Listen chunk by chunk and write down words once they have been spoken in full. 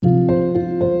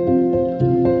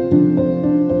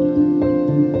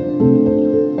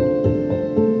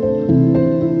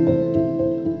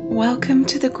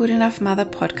Good Enough Mother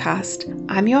podcast.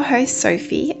 I'm your host,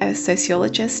 Sophie, a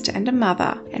sociologist and a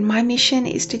mother, and my mission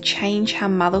is to change how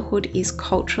motherhood is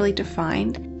culturally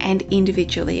defined and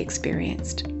individually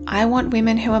experienced. I want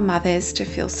women who are mothers to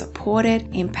feel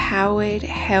supported, empowered,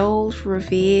 held,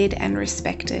 revered, and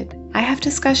respected. I have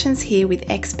discussions here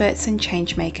with experts and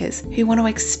changemakers who want to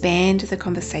expand the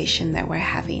conversation that we're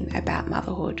having about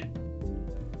motherhood.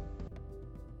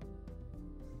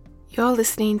 You're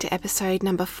listening to episode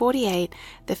number 48,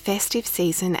 The Festive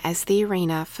Season as the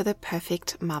Arena for the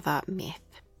Perfect Mother Myth.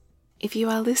 If you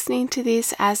are listening to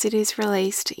this as it is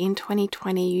released in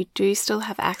 2020, you do still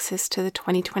have access to the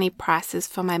 2020 prices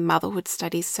for my Motherhood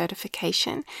Studies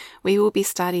certification. We will be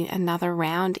starting another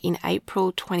round in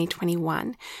April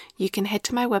 2021. You can head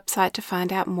to my website to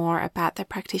find out more about the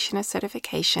practitioner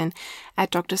certification at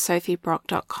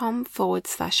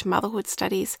drsophiebrock.com/motherhood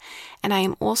studies. And I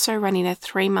am also running a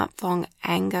 3-month-long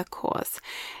anger course.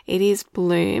 It is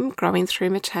Bloom, Growing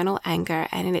Through Maternal Anger,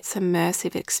 and it's an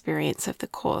immersive experience of the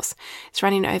course. It's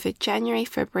running over January,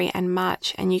 February, and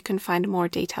March, and you can find more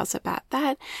details about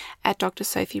that at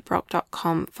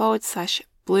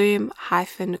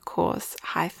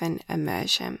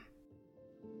drsophiebrock.com/bloom-course-immersion.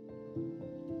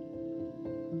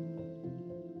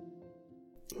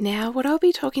 Now, what I'll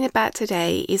be talking about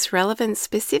today is relevant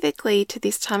specifically to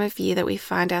this time of year that we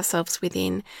find ourselves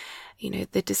within.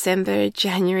 The December,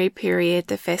 January period,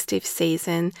 the festive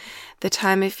season, the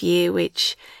time of year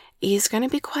which is going to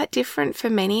be quite different for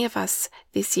many of us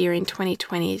this year in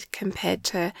 2020 compared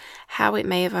to how it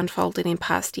may have unfolded in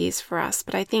past years for us.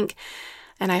 But I think,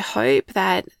 and I hope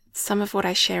that some of what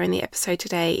I share in the episode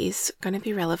today is going to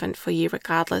be relevant for you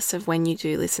regardless of when you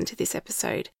do listen to this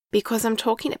episode. Because I'm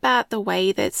talking about the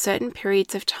way that certain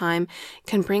periods of time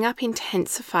can bring up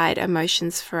intensified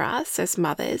emotions for us as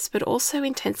mothers, but also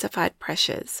intensified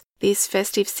pressures. This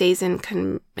festive season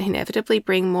can inevitably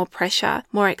bring more pressure,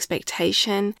 more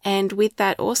expectation, and with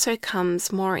that also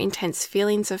comes more intense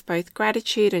feelings of both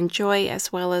gratitude and joy,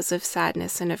 as well as of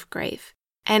sadness and of grief.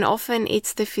 And often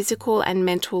it's the physical and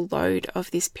mental load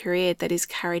of this period that is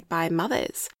carried by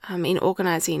mothers in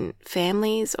organising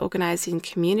families, organising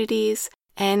communities.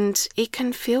 And it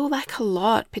can feel like a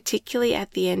lot, particularly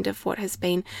at the end of what has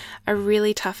been a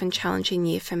really tough and challenging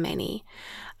year for many.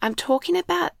 I'm talking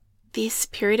about this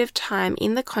period of time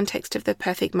in the context of the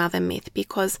perfect mother myth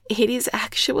because it is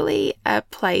actually a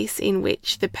place in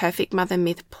which the perfect mother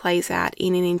myth plays out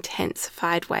in an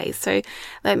intensified way. So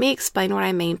let me explain what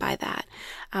I mean by that.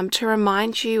 To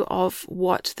remind you of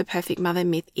what the perfect mother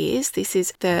myth is, this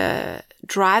is the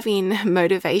driving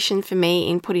motivation for me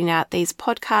in putting out these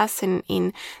podcasts and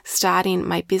in starting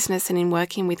my business and in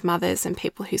working with mothers and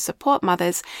people who support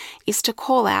mothers, is to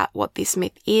call out what this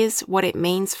myth is, what it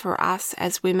means for us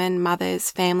as women, mothers,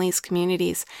 families,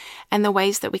 communities, and the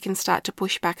ways that we can start to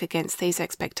push back against these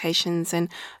expectations and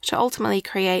to ultimately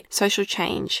create social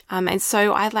change. And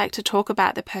so I like to talk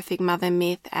about the perfect mother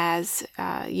myth as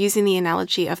using the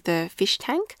analogy of the fish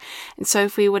tank. And so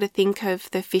if we were to think of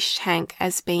the fish tank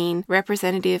as being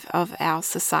representative of our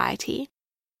society,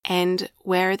 and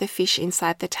where are the fish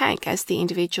inside the tank as the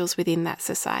individuals within that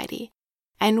society?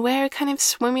 And we're kind of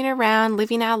swimming around,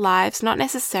 living our lives, not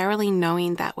necessarily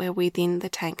knowing that we're within the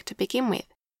tank to begin with.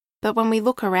 But when we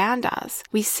look around us,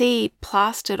 we see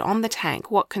plastered on the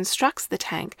tank, what constructs the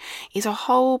tank is a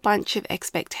whole bunch of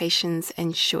expectations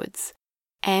and shoulds.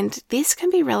 And this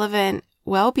can be relevant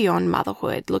well beyond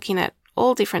motherhood, looking at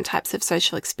all different types of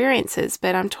social experiences,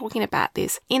 but I'm talking about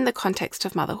this in the context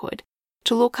of motherhood.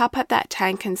 To look up at that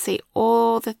tank and see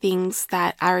all the things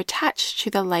that are attached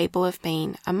to the label of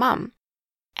being a mum.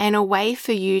 And a way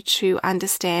for you to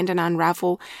understand and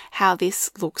unravel how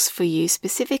this looks for you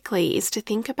specifically is to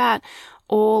think about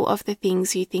all of the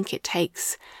things you think it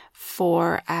takes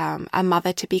for a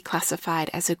mother to be classified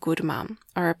as a good mum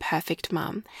or a perfect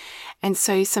mum. And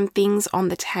so some things on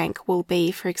the tank will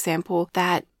be, for example,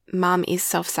 that mum is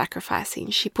self-sacrificing.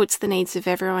 She puts the needs of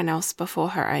everyone else before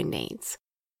her own needs.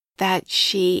 That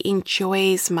she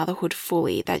enjoys motherhood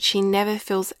fully, that she never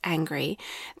feels angry,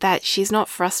 that she's not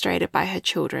frustrated by her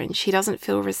children, she doesn't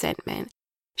feel resentment.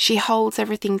 She holds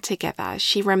everything together,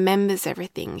 she remembers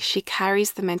everything, she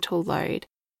carries the mental load.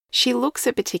 She looks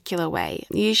a particular way.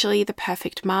 Usually the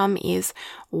perfect mum is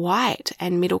white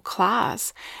and middle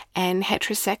class and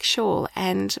heterosexual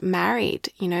and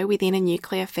married, within a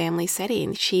nuclear family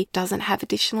setting. She doesn't have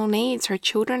additional needs. Her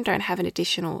children don't have any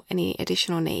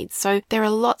additional needs. So there are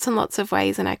lots and lots of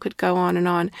ways, and I could go on and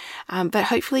on. But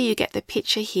hopefully you get the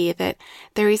picture here that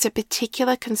there is a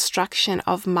particular construction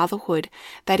of motherhood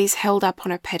that is held up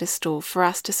on a pedestal for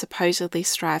us to supposedly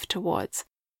strive towards.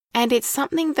 And it's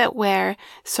something that we're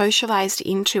socialized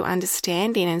into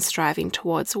understanding and striving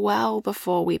towards well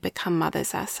before we become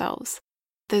mothers ourselves.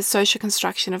 The social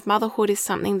construction of motherhood is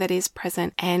something that is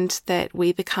present and that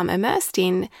we become immersed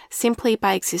in simply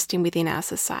by existing within our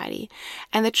society.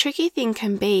 And the tricky thing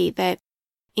can be that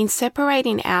in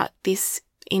separating out this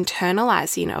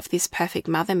internalizing of this perfect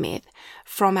mother myth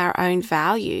from our own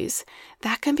values,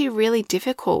 that can be really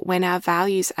difficult when our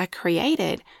values are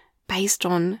created based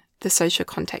on the social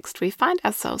context we find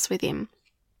ourselves within.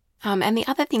 And the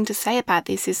other thing to say about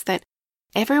this is that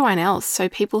everyone else, so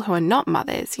people who are not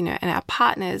mothers, and our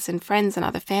partners and friends and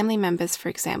other family members, for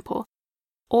example,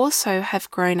 also have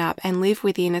grown up and live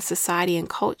within a society and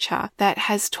culture that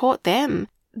has taught them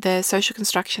the social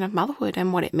construction of motherhood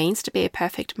and what it means to be a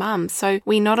perfect mum. So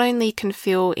we not only can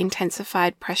feel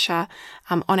intensified pressure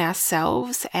on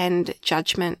ourselves and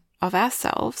judgment of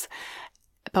ourselves,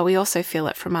 but we also feel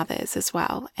it from others as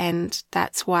well. And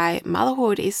that's why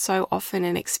motherhood is so often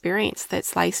an experience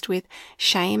that's laced with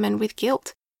shame and with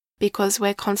guilt, because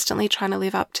we're constantly trying to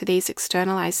live up to these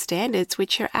externalized standards,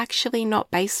 which are actually not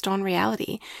based on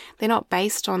reality. They're not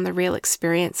based on the real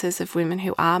experiences of women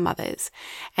who are mothers.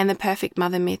 And the perfect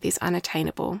mother myth is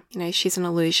unattainable. She's an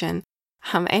illusion.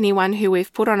 Anyone who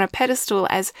we've put on a pedestal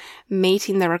as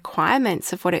meeting the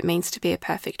requirements of what it means to be a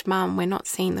perfect mum, we're not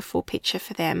seeing the full picture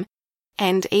for them.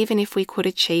 And even if we could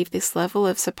achieve this level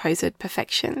of supposed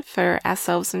perfection for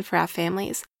ourselves and for our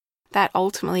families, that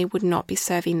ultimately would not be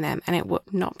serving them, and it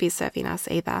would not be serving us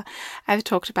either. I've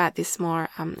talked about this more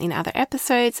in other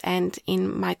episodes and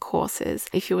in my courses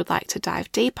if you would like to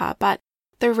dive deeper. But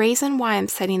the reason why I'm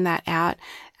setting that out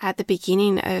at the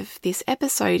beginning of this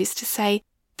episode is to say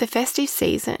the festive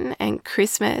season and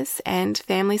Christmas and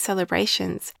family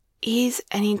celebrations is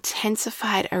an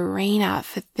intensified arena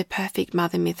for the perfect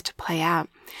mother myth to play out.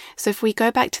 So if we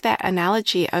go back to that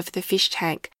analogy of the fish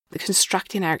tank,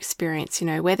 constructing our experience,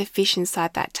 we're the fish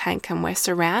inside that tank and we're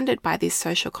surrounded by this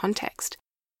social context.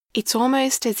 It's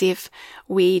almost as if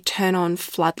we turn on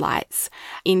floodlights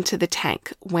into the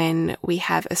tank when we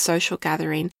have a social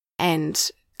gathering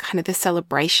and kind of the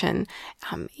celebration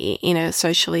in a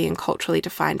socially and culturally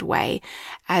defined way,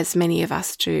 as many of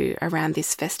us do around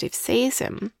this festive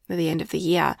season at the end of the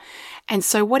year. And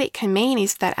so what it can mean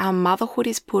is that our motherhood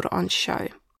is put on show,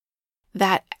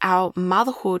 that our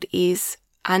motherhood is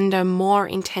under more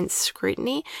intense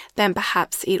scrutiny than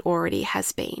perhaps it already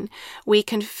has been. We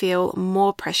can feel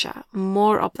more pressure,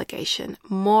 more obligation,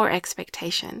 more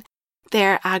expectation.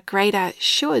 There are greater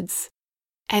shoulds.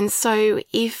 And so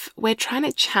if we're trying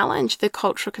to challenge the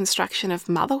cultural construction of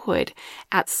motherhood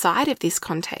outside of this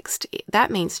context,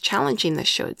 that means challenging the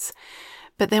shoulds.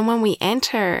 But then when we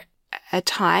enter a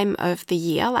time of the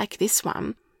year like this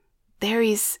one, there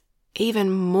is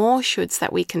even more shoulds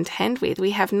that we contend with.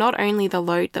 We have not only the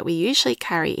load that we usually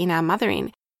carry in our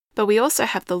mothering, but we also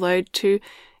have the load to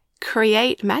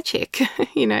create magic,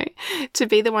 to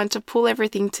be the one to pull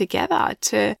everything together,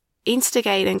 to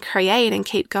instigate and create and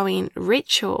keep going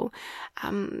ritual.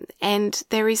 And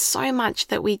there is so much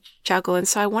that we juggle. And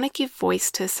so I want to give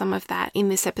voice to some of that in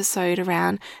this episode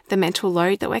around the mental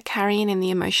load that we're carrying and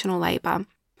the emotional labor,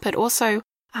 but also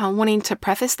wanting to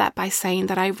preface that by saying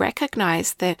that I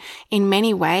recognize that in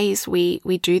many ways we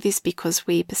do this because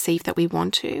we perceive that we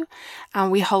want to.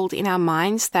 We hold in our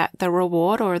minds that the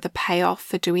reward or the payoff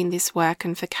for doing this work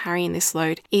and for carrying this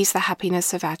load is the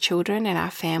happiness of our children and our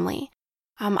family.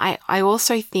 I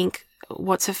also think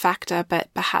what's a factor,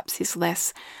 but perhaps is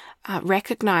less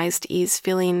recognized, is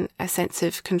feeling a sense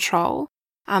of control.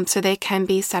 So there can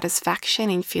be satisfaction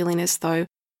in feeling as though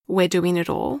we're doing it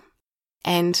all,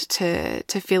 and to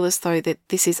feel as though that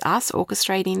this is us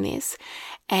orchestrating this,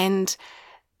 and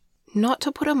not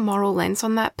to put a moral lens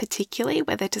on that particularly,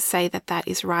 whether to say that that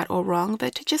is right or wrong,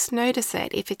 but to just notice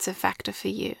it if it's a factor for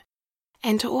you.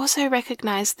 And to also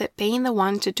recognize that being the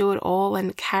one to do it all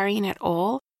and carrying it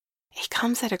all, it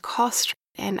comes at a cost.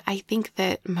 And I think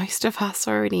that most of us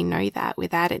already know that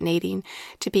without it needing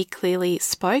to be clearly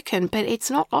spoken, but it's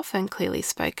not often clearly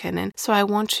spoken. And so I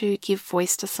want to give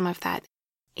voice to some of that.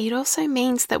 It also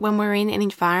means that when we're in an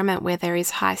environment where there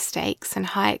is high stakes and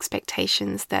high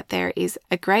expectations, that there is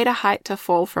a greater height to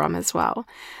fall from as well.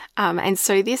 And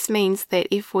so this means that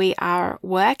if we are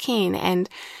working and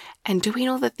doing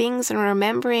all the things and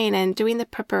remembering and doing the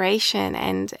preparation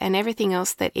and everything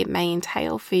else that it may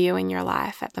entail for you in your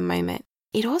life at the moment,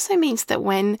 it also means that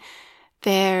when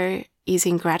there is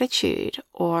ingratitude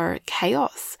or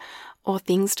chaos or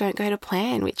things don't go to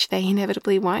plan, which they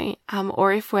inevitably won't,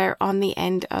 or if we're on the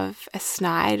end of a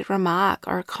snide remark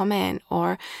or a comment,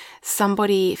 or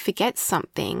somebody forgets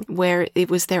something where it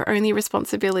was their only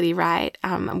responsibility, right?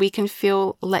 We can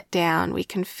feel let down, we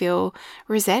can feel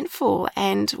resentful,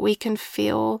 and we can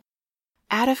feel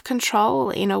out of control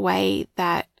in a way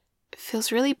that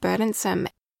feels really burdensome.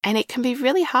 And it can be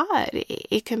really hard.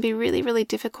 It can be really, really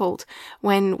difficult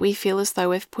when we feel as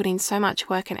though we've put in so much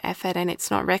work and effort and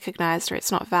it's not recognized or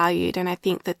it's not valued. And I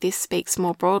think that this speaks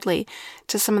more broadly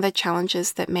to some of the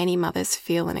challenges that many mothers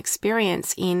feel and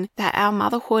experience, in that our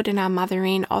motherhood and our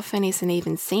mothering often isn't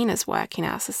even seen as work in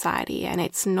our society, and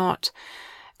it's not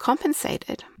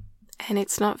compensated and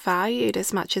it's not valued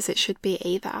as much as it should be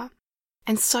either.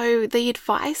 And so the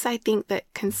advice I think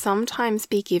that can sometimes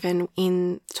be given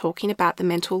in talking about the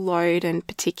mental load, and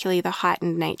particularly the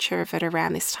heightened nature of it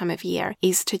around this time of year,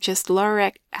 is to just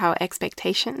lower our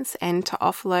expectations and to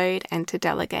offload and to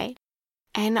delegate.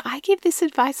 And I give this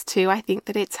advice too. I think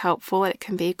that it's helpful and it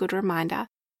can be a good reminder.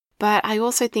 But I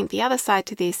also think the other side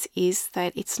to this is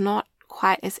that it's not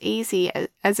quite as easy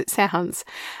as it sounds.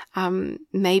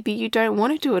 Maybe you don't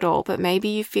want to do it all, but maybe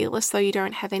you feel as though you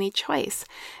don't have any choice.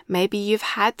 Maybe you've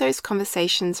had those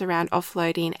conversations around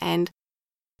offloading and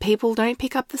people don't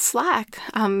pick up the slack.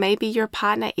 Maybe your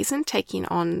partner isn't taking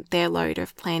on their load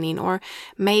of planning, or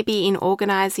maybe in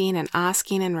organizing and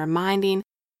asking and reminding,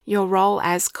 your role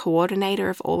as coordinator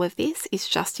of all of this is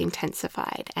just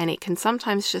intensified, and it can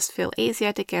sometimes just feel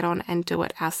easier to get on and do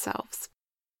it ourselves.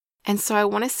 And so I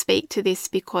want to speak to this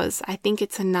because I think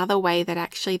it's another way that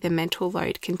actually the mental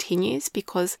load continues,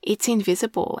 because it's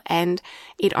invisible and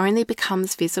it only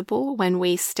becomes visible when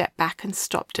we step back and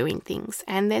stop doing things.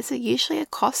 And there's usually a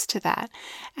cost to that,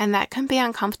 and that can be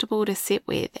uncomfortable to sit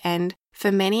with. And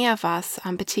for many of us,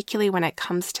 particularly when it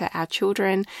comes to our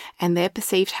children and their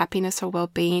perceived happiness or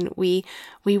well-being, we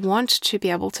want to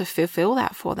be able to fulfill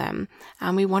that for them.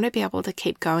 We want to be able to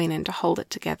keep going and to hold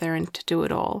it together and to do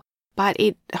it all. But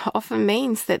it often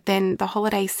means that then the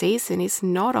holiday season is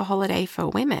not a holiday for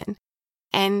women.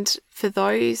 And for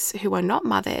those who are not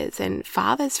mothers and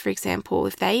fathers, for example,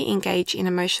 if they engage in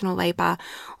emotional labor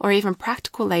or even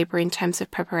practical labor in terms of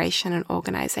preparation and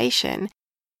organization,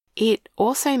 it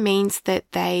also means that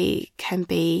they can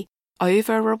be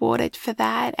over-rewarded for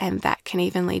that, and that can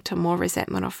even lead to more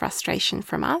resentment or frustration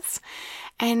from us.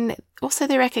 And also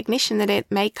the recognition that it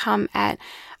may come at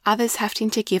others having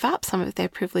to give up some of their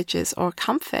privileges or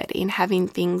comfort in having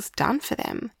things done for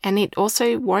them. And it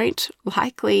also won't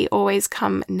likely always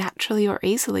come naturally or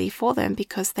easily for them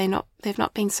because they've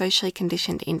not been socially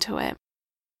conditioned into it.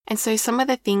 And so some of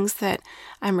the things that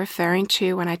I'm referring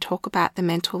to when I talk about the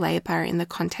mental labor in the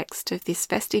context of this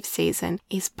festive season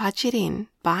is budgeting,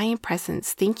 buying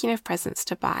presents, thinking of presents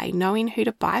to buy, knowing who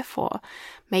to buy for,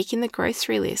 making the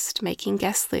grocery list, making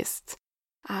guest lists,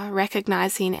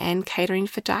 recognizing and catering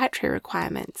for dietary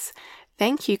requirements,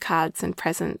 thank you cards and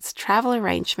presents, travel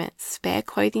arrangements, spare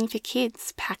clothing for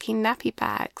kids, packing nappy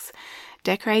bags,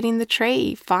 decorating the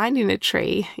tree, finding a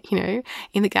tree,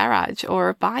 in the garage,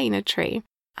 or buying a tree.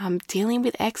 Dealing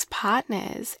with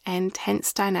ex-partners and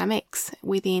tense dynamics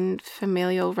within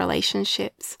familial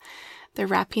relationships, the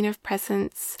wrapping of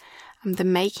presents, the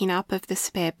making up of the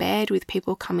spare bed with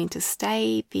people coming to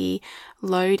stay, the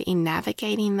load in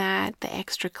navigating that, the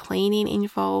extra cleaning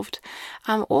involved.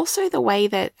 Also the way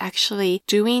that actually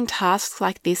doing tasks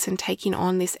like this and taking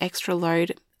on this extra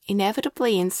load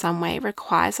inevitably in some way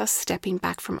requires us stepping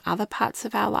back from other parts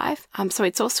of our life. So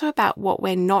it's also about what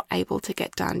we're not able to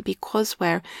get done because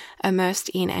we're immersed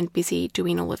in and busy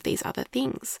doing all of these other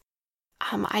things.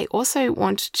 I also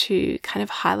want to kind of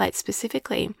highlight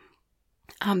specifically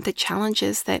the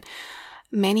challenges that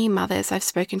many mothers I've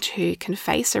spoken to can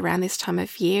face around this time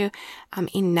of year,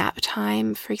 in nap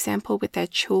time, for example, with their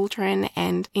children,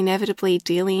 and inevitably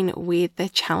dealing with the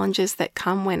challenges that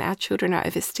come when our children are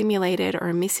overstimulated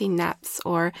or missing naps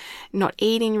or not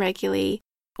eating regularly.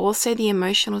 Also the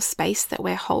emotional space that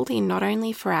we're holding, not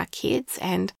only for our kids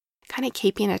and kind of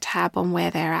keeping a tab on where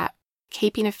they're at,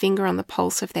 keeping a finger on the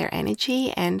pulse of their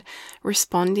energy and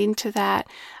responding to that,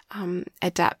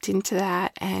 adapting to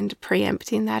that and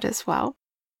preempting that as well.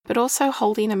 But also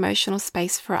holding emotional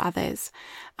space for others,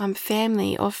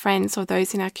 family or friends or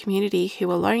those in our community who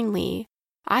are lonely,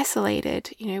 isolated,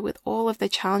 with all of the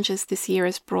challenges this year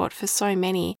has brought for so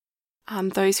many,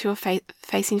 those who are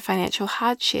facing financial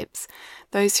hardships,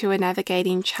 those who are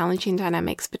navigating challenging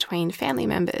dynamics between family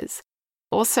members.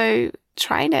 Also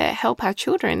trying to help our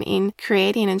children in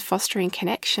creating and fostering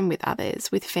connection with others,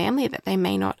 with family that they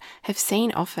may not have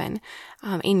seen often,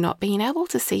 in not being able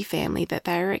to see family that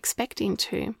they are expecting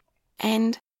to.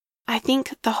 And I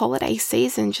think the holiday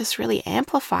season just really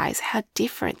amplifies how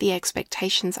different the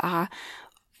expectations are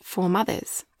for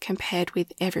mothers compared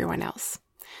with everyone else.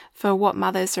 For what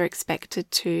mothers are expected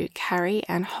to carry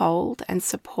and hold and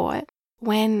support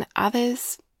when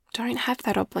others don't have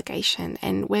that obligation.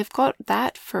 And we've got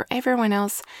that for everyone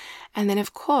else. And then,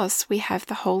 of course, we have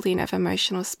the holding of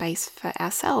emotional space for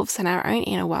ourselves and our own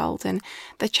inner world and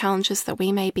the challenges that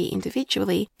we may be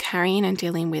individually carrying and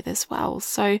dealing with as well.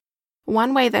 So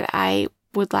one way that I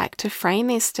would like to frame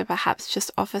this to perhaps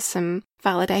just offer some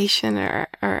validation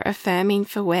or affirming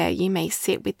for where you may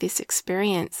sit with this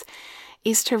experience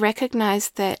is to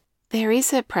recognize that there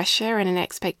is a pressure and an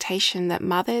expectation that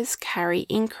mothers carry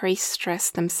increased stress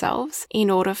themselves in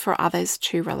order for others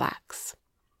to relax.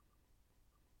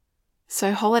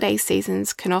 So holiday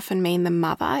seasons can often mean the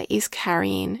mother is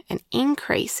carrying an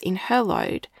increase in her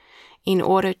load in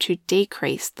order to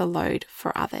decrease the load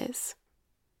for others.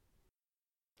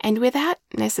 And without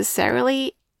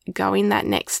necessarily going that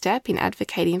next step in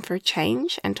advocating for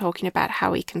change and talking about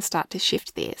how we can start to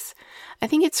shift this, I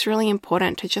think it's really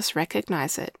important to just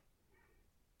recognize it,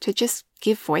 to just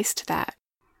give voice to that,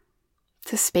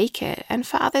 to speak it, and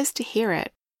for others to hear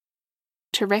it,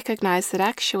 to recognize that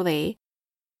actually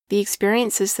the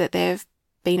experiences that they've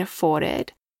been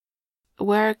afforded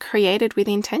were created with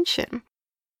intention.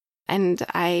 And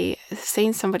I've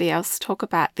seen somebody else talk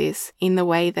about this in the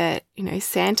way that,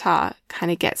 Santa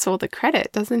kind of gets all the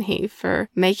credit, doesn't he, for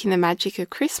making the magic of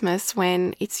Christmas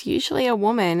when it's usually a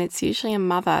woman, it's usually a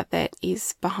mother that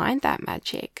is behind that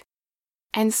magic.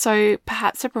 And so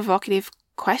perhaps a provocative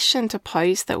question to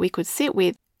pose that we could sit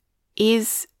with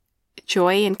is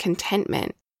joy and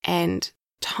contentment and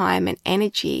time and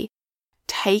energy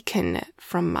taken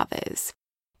from mothers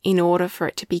in order for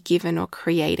it to be given or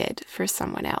created for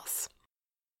someone else?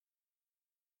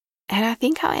 And I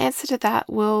think our answer to that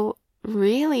will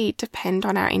really depend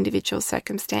on our individual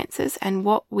circumstances and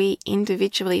what we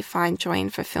individually find joy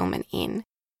and fulfillment in.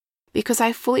 Because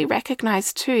I fully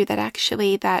recognize too that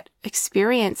actually that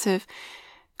experience of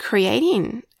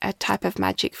creating a type of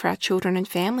magic for our children and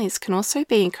families can also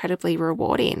be incredibly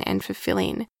rewarding and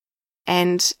fulfilling.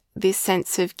 And this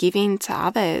sense of giving to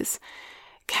others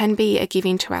can be a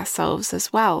giving to ourselves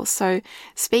as well. So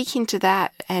speaking to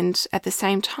that and at the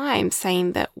same time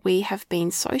saying that we have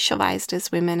been socialized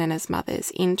as women and as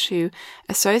mothers into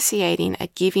associating a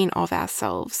giving of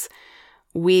ourselves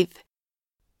with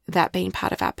that being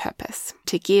part of our purpose,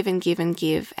 to give and give and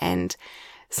give, and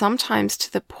sometimes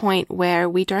to the point where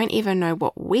we don't even know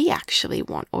what we actually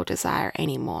want or desire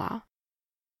anymore.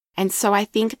 And so I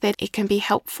think that it can be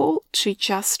helpful to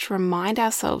just remind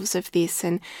ourselves of this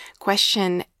and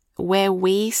question where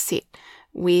we sit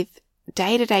with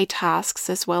day-to-day tasks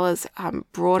as well as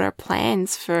broader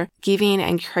plans for giving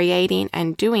and creating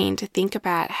and doing, to think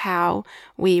about how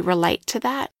we relate to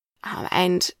that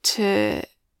and to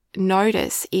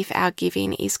notice if our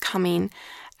giving is coming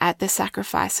at the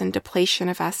sacrifice and depletion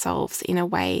of ourselves in a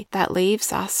way that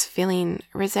leaves us feeling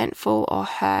resentful or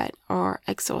hurt or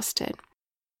exhausted.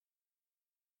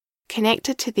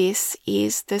 Connected to this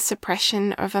is the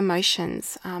suppression of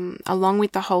emotions, along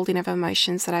with the holding of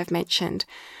emotions that I've mentioned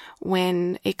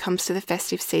when it comes to the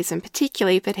festive season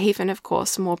particularly, but even, of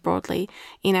course, more broadly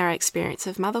in our experience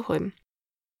of motherhood.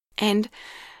 And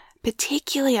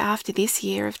particularly after this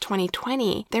year of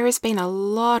 2020, there has been a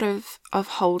lot of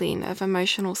holding of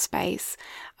emotional space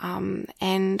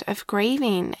and of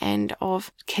grieving and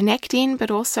of connecting, but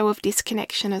also of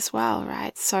disconnection as well,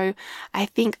 right? So I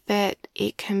think that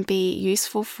it can be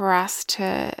useful for us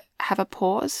to have a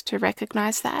pause to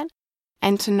recognize that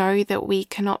and to know that we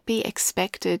cannot be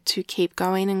expected to keep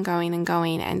going and going and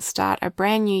going and start a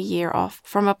brand new year off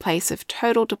from a place of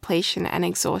total depletion and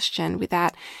exhaustion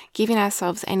without giving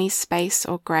ourselves any space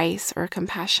or grace or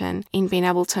compassion in being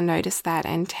able to notice that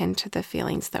and tend to the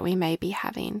feelings that we may be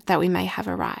having, that we may have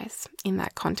arise in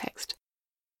that context.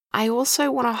 I also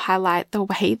want to highlight the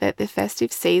way that the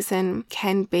festive season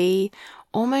can be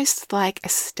almost like a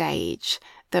stage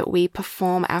that we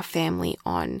perform our family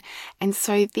on. And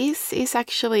so this is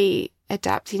actually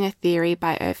adapting a theory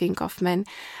by Erving Goffman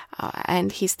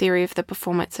and his theory of the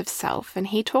performance of self. And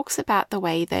he talks about the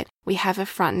way that we have a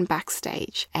front and back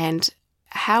stage, and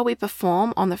how we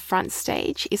perform on the front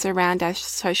stage is around our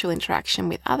social interaction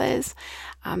with others.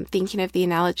 Thinking of the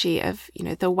analogy of,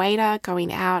 the waiter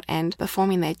going out and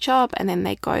performing their job, and then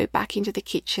they go back into the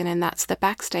kitchen, and that's the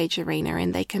backstage arena,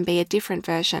 and they can be a different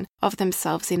version of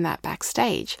themselves in that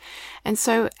backstage. And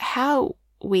so how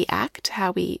we act,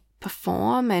 how we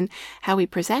perform, and how we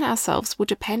present ourselves will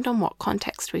depend on what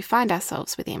context we find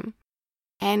ourselves within.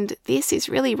 And this is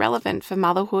really relevant for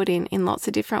motherhood in lots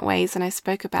of different ways. And I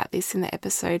spoke about this in the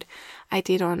episode I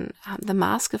did on the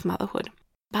mask of motherhood.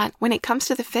 But when it comes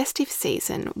to the festive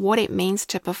season, what it means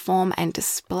to perform and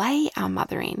display our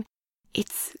mothering,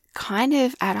 it's kind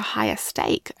of at a higher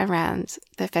stake around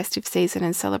the festive season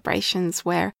and celebrations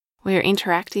where we're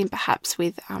interacting perhaps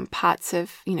with parts of,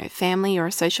 family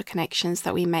or social connections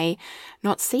that we may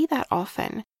not see that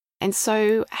often. And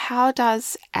so how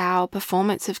does our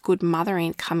performance of good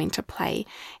mothering come into play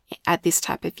at this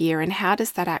type of year? And how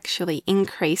does that actually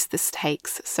increase the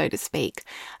stakes, so to speak,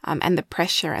 and the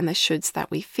pressure and the shoulds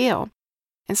that we feel?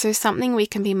 And so something we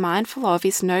can be mindful of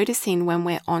is noticing when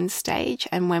we're on stage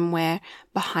and when we're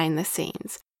behind the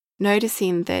scenes.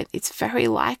 Noticing that it's very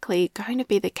likely going to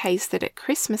be the case that at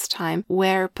Christmas time,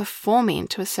 we're performing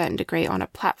to a certain degree on a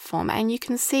platform. And you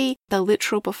can see the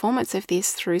literal performance of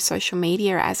this through social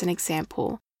media as an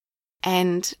example.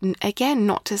 And again,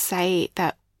 not to say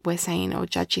that we're saying or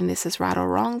judging this as right or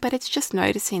wrong, but it's just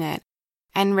noticing it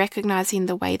and recognizing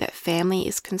the way that family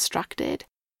is constructed,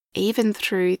 even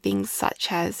through things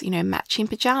such as, matching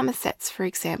pajama sets, for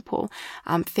example,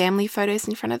 family photos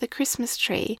in front of the Christmas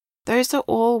tree. Those are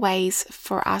all ways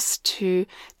for us to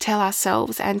tell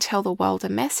ourselves and tell the world a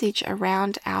message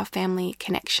around our family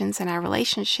connections and our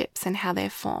relationships and how they're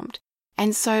formed.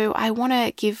 And so I want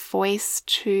to give voice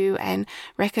to and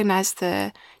recognize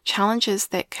the challenges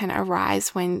that can arise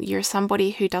when you're somebody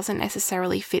who doesn't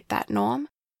necessarily fit that norm.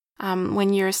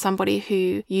 When you're somebody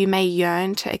who you may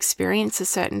yearn to experience a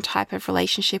certain type of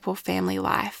relationship or family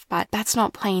life, but that's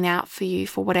not playing out for you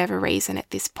for whatever reason at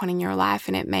this point in your life,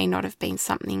 and it may not have been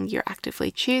something you're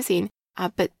actively choosing,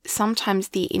 but sometimes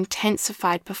the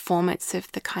intensified performance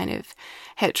of the kind of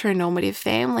heteronormative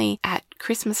family at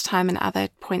Christmas time and other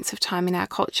points of time in our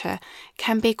culture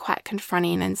can be quite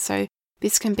confronting. And so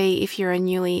this can be if you're a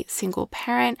newly single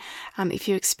parent, if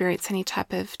you experience any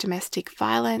type of domestic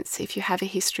violence, if you have a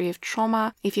history of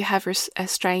trauma, if you have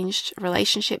estranged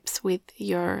relationships with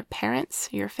your parents,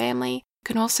 your family. It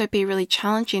can also be really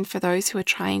challenging for those who are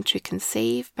trying to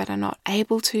conceive but are not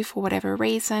able to for whatever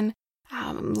reason.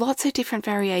 Lots of different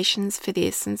variations for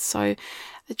this, and so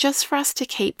just for us to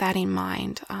keep that in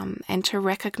mind and to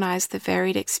recognize the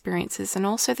varied experiences and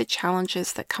also the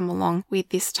challenges that come along with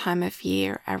this time of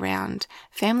year around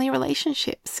family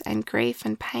relationships and grief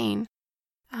and pain.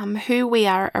 Who we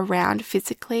are around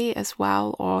physically as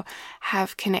well, or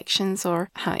have connections or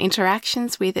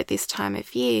interactions with at this time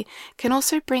of year, can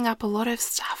also bring up a lot of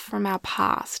stuff from our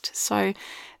past. So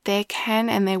there can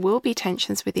and there will be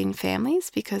tensions within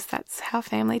families because that's how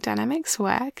family dynamics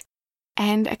work.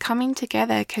 And a coming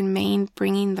together can mean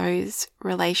bringing those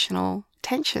relational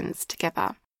tensions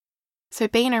together. So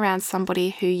being around somebody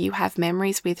who you have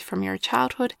memories with from your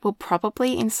childhood will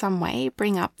probably in some way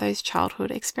bring up those childhood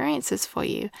experiences for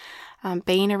you.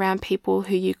 Being around people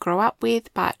who you grow up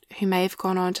with but who may have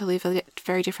gone on to live a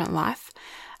very different life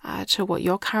to what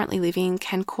you're currently living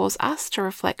can cause us to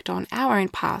reflect on our own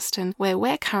past and where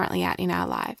we're currently at in our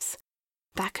lives.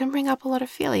 That can bring up a lot of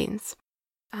feelings.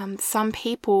 Some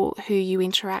people who you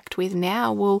interact with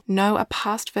now will know a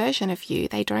past version of you.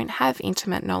 They don't have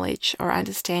intimate knowledge or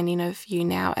understanding of you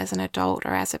now as an adult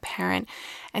or as a parent.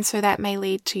 And so that may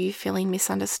lead to you feeling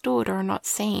misunderstood or not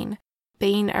seen.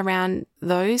 Being around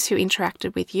those who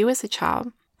interacted with you as a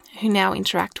child, who now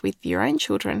interact with your own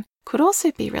children, could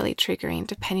also be really triggering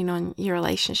depending on your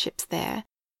relationships there.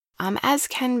 As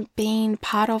can being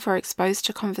part of or exposed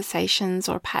to conversations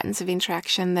or patterns of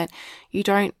interaction that you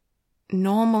don't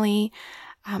normally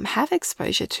have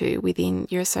exposure to within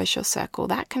your social circle.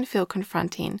 That can feel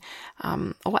confronting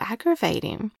or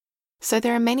aggravating. So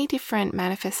there are many different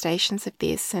manifestations of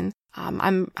this, and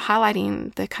I'm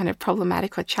highlighting the kind of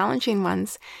problematic or challenging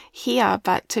ones here,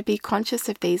 but to be conscious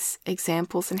of these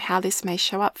examples and how this may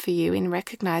show up for you in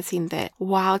recognizing that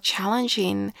while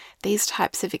challenging, these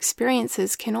types of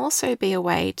experiences can also be a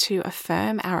way to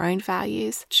affirm our own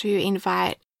values, to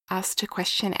invite us to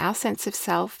question our sense of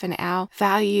self and our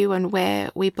value and where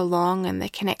we belong and the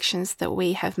connections that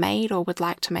we have made or would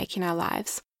like to make in our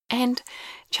lives. And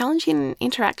challenging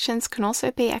interactions can also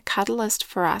be a catalyst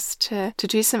for us to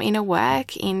do some inner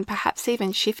work in perhaps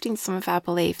even shifting some of our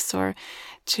beliefs or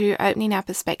to opening our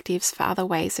perspectives for other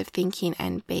ways of thinking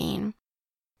and being.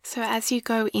 So as you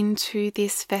go into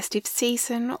this festive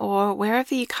season or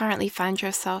wherever you currently find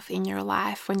yourself in your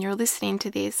life, when you're listening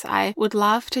to this, I would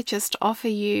love to just offer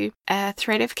you a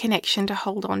thread of connection to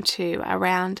hold on to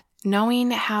around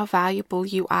knowing how valuable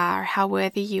you are, how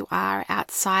worthy you are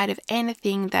outside of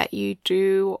anything that you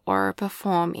do or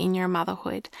perform in your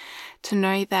motherhood. To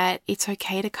know that it's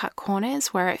okay to cut corners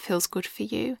where it feels good for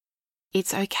you.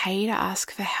 it's okay to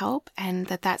ask for help, and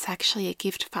that's actually a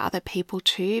gift for other people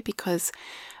too, because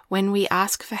when we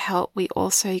ask for help, we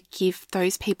also give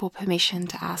those people permission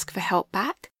to ask for help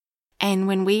back. And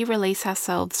when we release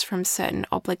ourselves from certain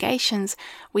obligations,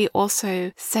 we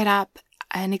also set up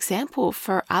an example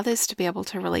for others to be able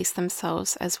to release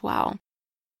themselves as well.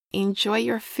 Enjoy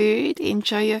your food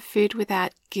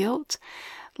without guilt.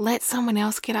 Let someone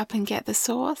else get up and get the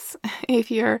sauce.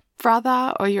 If your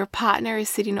brother or your partner is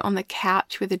sitting on the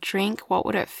couch with a drink, what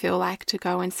would it feel like to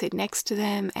go and sit next to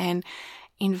them and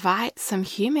invite some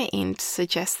humor in to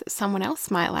suggest that someone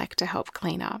else might like to help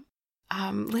clean up?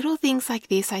 Little things like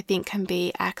this, I think, can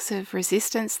be acts of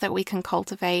resistance that we can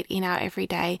cultivate in our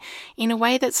everyday in a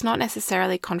way that's not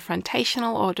necessarily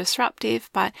confrontational or disruptive,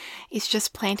 but it's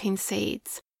just planting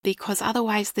seeds. Because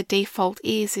otherwise the default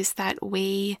is that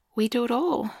we do it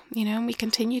all, and we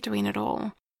continue doing it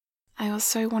all. I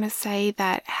also want to say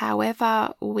that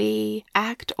however we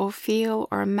act or feel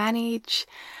or manage,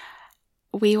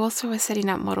 we also are setting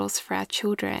up models for our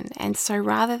children. And so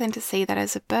rather than to see that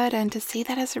as a burden, to see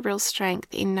that as a real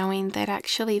strength in knowing that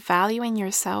actually valuing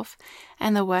yourself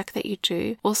and the work that you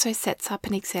do also sets up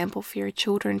an example for your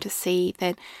children to see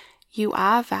that you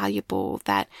are valuable,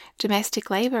 that domestic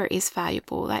labor is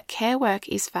valuable, that care work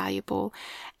is valuable,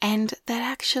 and that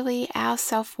actually our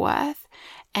self-worth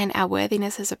and our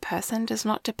worthiness as a person does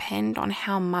not depend on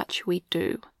how much we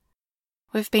do.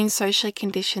 We've been socially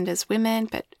conditioned as women,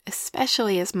 but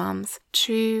especially as mums,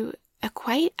 to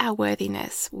equate our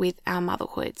worthiness with our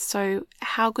motherhood. So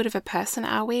how good of a person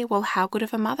are we? Well, how good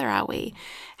of a mother are we?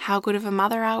 How good of a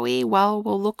mother are we? Well,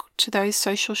 we'll look to those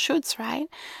social shoulds, right?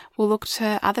 We'll look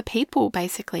to other people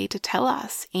basically to tell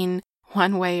us in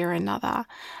one way or another.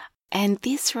 And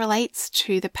this relates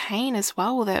to the pain as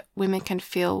well that women can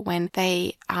feel when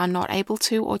they are not able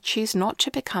to or choose not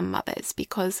to become mothers,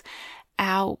 because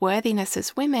our worthiness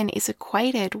as women is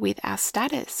equated with our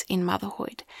status in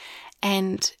motherhood.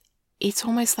 And it's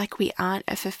almost like we aren't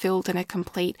a fulfilled and a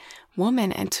complete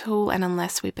woman until and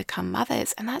unless we become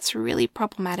mothers. And that's really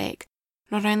problematic,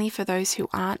 not only for those who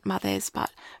aren't mothers,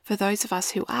 but for those of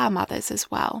us who are mothers as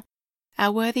well.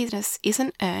 Our worthiness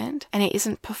isn't earned and it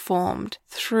isn't performed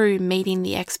through meeting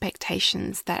the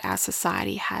expectations that our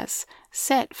society has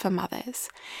set for mothers.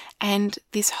 And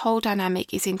this whole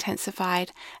dynamic is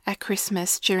intensified at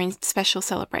Christmas during special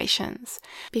celebrations,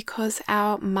 because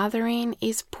our mothering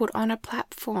is put on a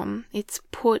platform, it's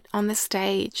put on the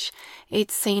stage,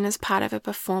 it's seen as part of a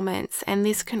performance, and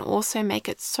this can also make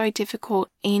it so difficult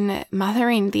in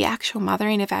mothering, the actual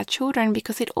mothering of our children,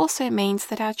 because it also means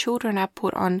that our children are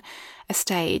put on a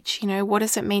stage. What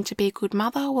does it mean to be a good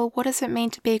mother? Well, what does it mean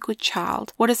to be a good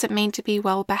child? What does it mean to be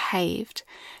well behaved?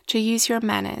 To use your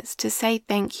manners, to say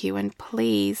thank you and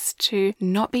please, to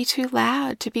not be too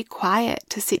loud, to be quiet,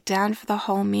 to sit down for the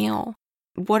whole meal.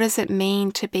 What does it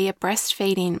mean to be a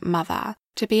breastfeeding mother,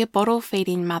 to be a bottle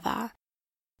feeding mother?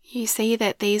 You see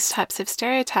that these types of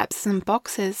stereotypes and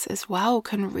boxes as well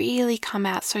can really come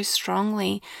out so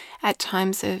strongly at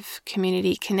times of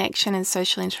community connection and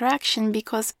social interaction,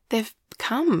 because they've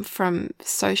come from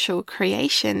social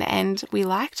creation, and we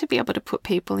like to be able to put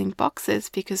people in boxes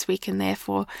because we can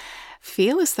therefore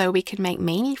feel as though we can make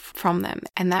meaning from them,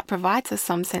 and that provides us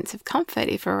some sense of comfort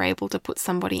if we're able to put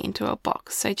somebody into a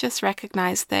box. So just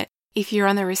recognize that if you're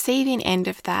on the receiving end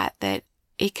of that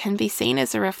it can be seen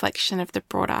as a reflection of the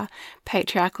broader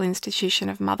patriarchal institution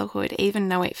of motherhood, even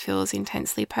though it feels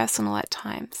intensely personal at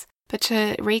times. But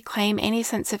to reclaim any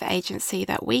sense of agency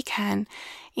that we can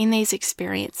in these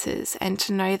experiences, and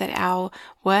to know that our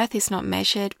worth is not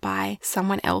measured by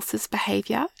someone else's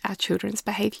behavior, our children's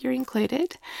behavior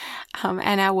included,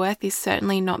 and our worth is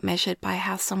certainly not measured by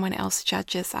how someone else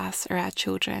judges us or our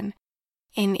children.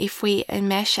 And if we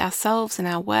enmesh ourselves and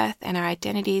our worth and our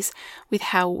identities with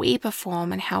how we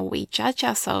perform and how we judge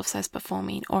ourselves as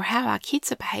performing, or how our kids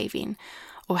are behaving,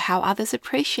 or how others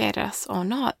appreciate us or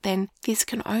not, then this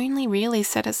can only really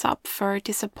set us up for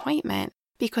disappointment,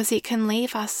 because it can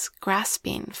leave us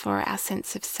grasping for our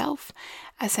sense of self,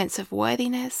 a sense of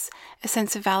worthiness, a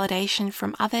sense of validation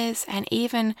from others, and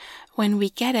even when we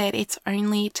get it, it's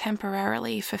only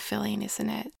temporarily fulfilling, isn't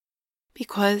it?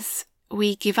 Because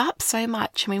we give up so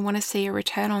much and we want to see a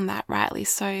return on that, rightly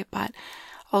so, but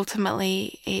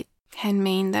ultimately it can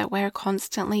mean that we're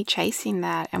constantly chasing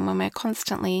that, and when we're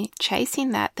constantly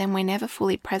chasing that, then we're never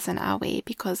fully present, are we?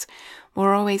 Because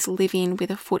we're always living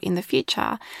with a foot in the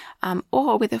future,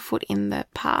 or with a foot in the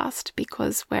past,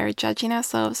 because we're judging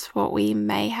ourselves for what we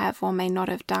may have or may not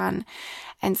have done.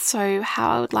 And so how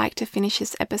I would like to finish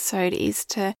this episode is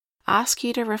to ask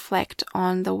you to reflect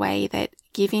on the way that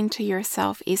giving to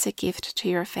yourself is a gift to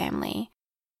your family.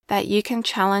 that you can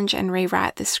challenge and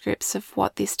rewrite the scripts of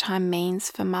what this time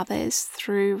means for mothers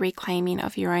through reclaiming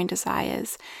of your own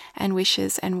desires and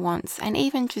wishes and wants, and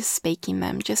even just speaking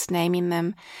them, just naming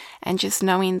them, and just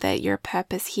knowing that your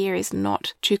purpose here is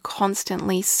not to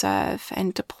constantly serve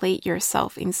and deplete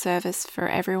yourself in service for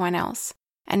everyone else.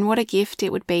 And what a gift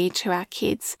it would be to our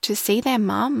kids to see their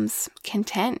mums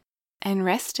content and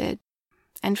rested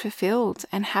and fulfilled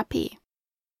and happy.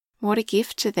 What a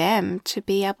gift to them to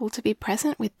be able to be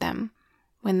present with them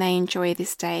when they enjoy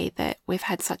this day that we've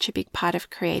had such a big part of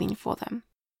creating for them.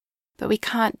 But we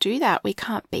can't do that. We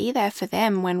can't be there for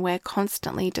them when we're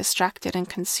constantly distracted and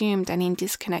consumed and in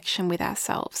disconnection with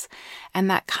ourselves. And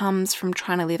that comes from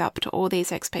trying to live up to all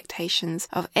these expectations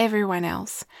of everyone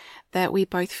else that we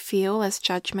both feel as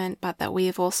judgment, but that we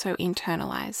have also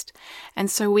internalized.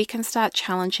 And so we can start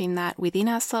challenging that within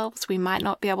ourselves. We might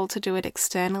not be able to do it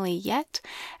externally yet,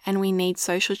 and we need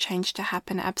social change to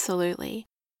happen, absolutely.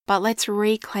 But let's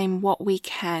reclaim what we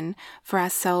can for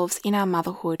ourselves in our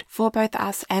motherhood, for both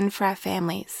us and for our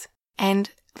families. And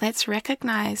let's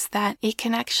recognize that it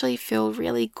can actually feel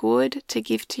really good to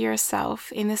give to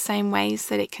yourself in the same ways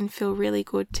that it can feel really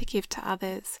good to give to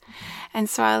others. And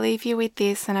so I leave you with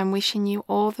this, and I'm wishing you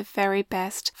all the very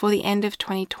best for the end of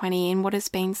 2020 in what has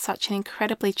been such an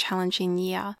incredibly challenging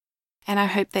year. And I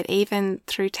hope that even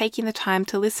through taking the time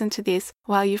to listen to this,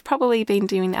 while you've probably been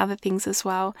doing other things as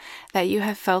well, that you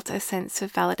have felt a sense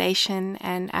of validation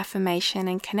and affirmation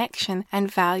and connection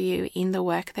and value in the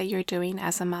work that you're doing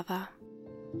as a mother.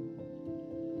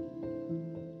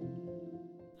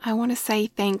 I want to say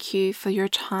thank you for your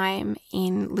time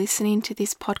in listening to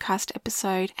this podcast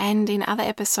episode and in other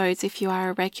episodes if you are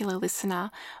a regular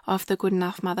listener of the Good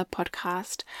Enough Mother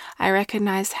podcast. I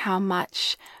recognize how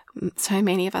much so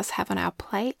many of us have on our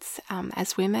plates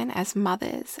as women, as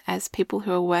mothers, as people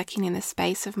who are working in the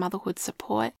space of motherhood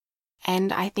support.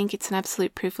 And I think it's an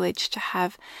absolute privilege to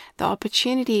have the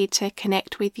opportunity to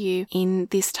connect with you in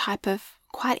this type of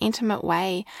quite intimate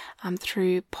way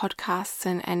through podcasts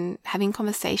and having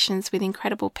conversations with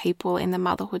incredible people in the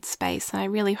motherhood space. And I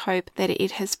really hope that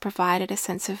it has provided a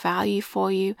sense of value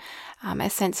for you, a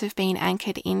sense of being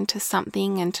anchored into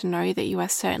something, and to know that you are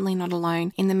certainly not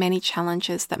alone in the many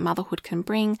challenges that motherhood can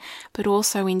bring, but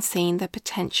also in seeing the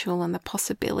potential and the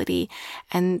possibility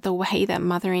and the way that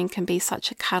mothering can be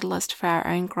such a catalyst for our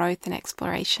own growth and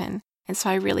exploration. And so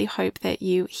I really hope that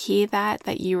you hear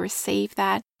that you receive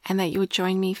that, and that you'll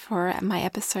join me for my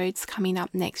episodes coming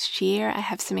up next year. I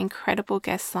have some incredible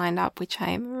guests lined up, which I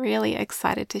am really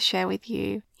excited to share with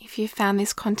you. If you found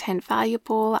this content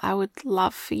valuable, I would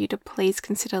love for you to please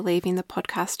consider leaving the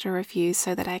podcast a review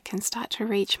so that I can start to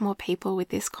reach more people with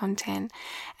this content.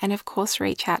 And of course,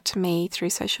 reach out to me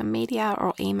through social media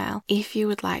or email if you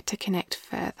would like to connect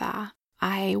further.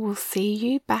 I will see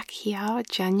you back here.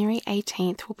 January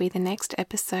 18th will be the next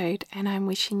episode, and I'm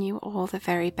wishing you all the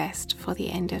very best for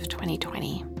the end of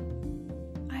 2020.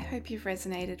 I hope you've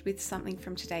resonated with something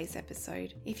from today's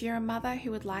episode. If you're a mother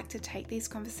who would like to take these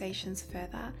conversations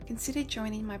further, consider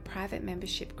joining my private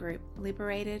membership group,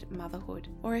 Liberated Motherhood.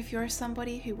 Or if you're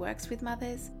somebody who works with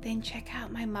mothers, then check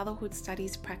out my Motherhood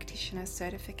Studies Practitioner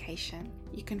certification.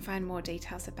 You can find more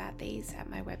details about these at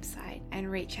my website and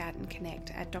reach out and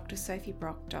connect at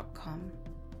drsophiebrock.com.